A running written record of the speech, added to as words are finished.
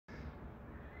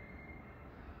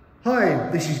Hi,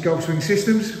 this is Golf Swing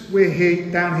Systems.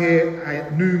 We're down here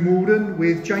at New Malden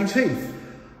with James Heath.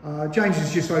 James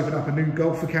has just opened up a new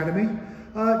golf academy.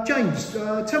 James,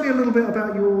 tell me a little bit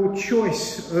about your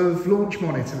choice of launch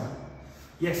monitor.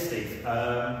 Yes, Steve.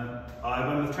 I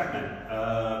went with TrackMan.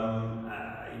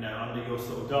 Under your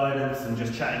sort of guidance and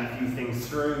just chatting a few things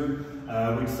through,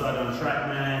 we decided on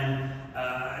TrackMan.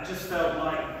 I just felt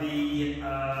like the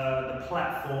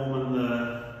platform and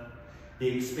the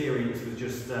experience was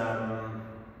just, to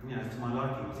my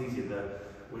liking. It was easier.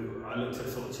 I looked at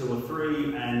sort of 2 or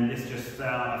 3, and this just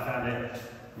I found it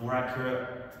more accurate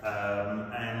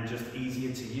and just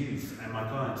easier to use, and my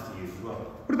clients to use as well.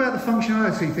 What about the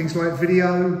functionality? Things like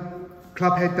video,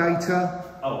 club head data?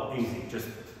 Oh, easy. Just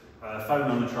phone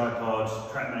on the tripod,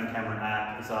 TrackMan camera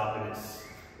app is up, and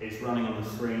it's running on the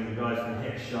screen. The guys can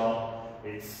hit a shot.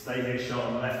 They hit a shot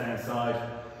on the left-hand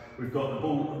side. We've got the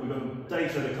ball, we've got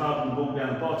data of the club and the ball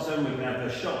down the bottom. We can have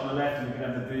the shot on the left, and we can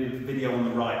have the video on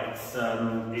the right. It's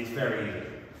very easy.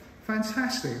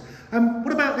 Fantastic.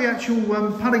 What about the actual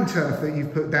putting turf that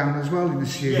you've put down as well in the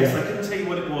studio? Yes, I couldn't tell you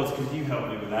what it was because you helped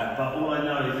me with that, but all I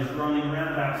know is it's running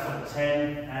around about sort of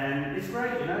 10, and it's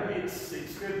great,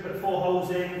 it's good. Put 4 holes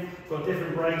in, got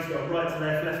different breaks, got right to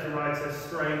left to right, so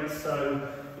straight. So,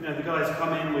 the guys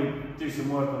come in, we do some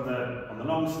work on the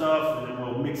long stuff, and then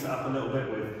we'll mix it up a little bit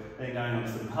with going on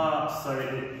some parts, so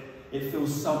it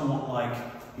feels somewhat like,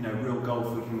 real golf.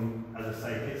 We can, as I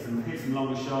say, hit some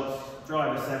longer shots,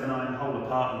 drive a 7-iron, hold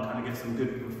apart, and kind of get some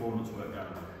good performance work going.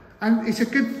 And it's a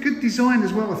good design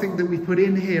as well, I think, that we put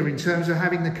in here in terms of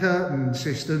having the curtain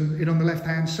system on the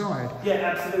left-hand side.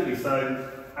 Yeah, absolutely. So,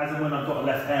 as and when I've got a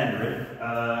left-hander in,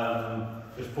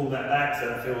 just pull that back so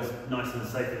it feels nice and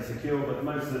safe and secure, but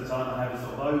most of the time I have it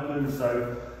sort of open,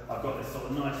 so I've got this sort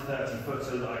of nice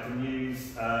 30-footer that I can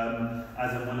use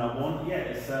as and when I want. Yeah,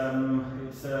 it's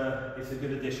a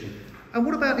good addition. And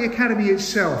what about the academy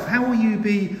itself? How will you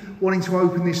be wanting to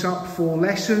open this up for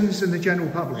lessons and the general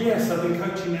public? Yes, I've been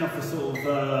coaching now for sort of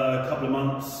a couple of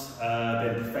months.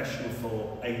 Been professional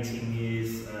for 18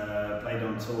 years. Played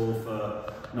on tour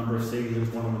for a number of seasons,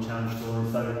 won on the Challenge Tour,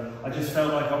 and so I just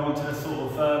felt like I wanted to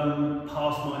sort of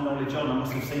pass my knowledge on. I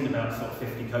must have seen about sort of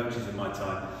 50 coaches in my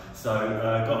time, so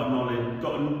got a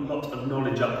lot of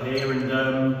knowledge up here, and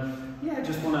yeah,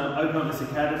 just want to open up this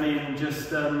academy and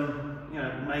just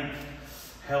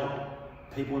help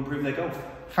people improve their golf.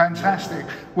 Fantastic.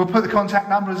 We'll put the contact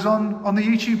numbers on the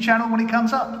YouTube channel when it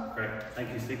comes up. Great.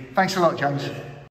 Thank you, Steve. Thanks a lot, James. Yeah.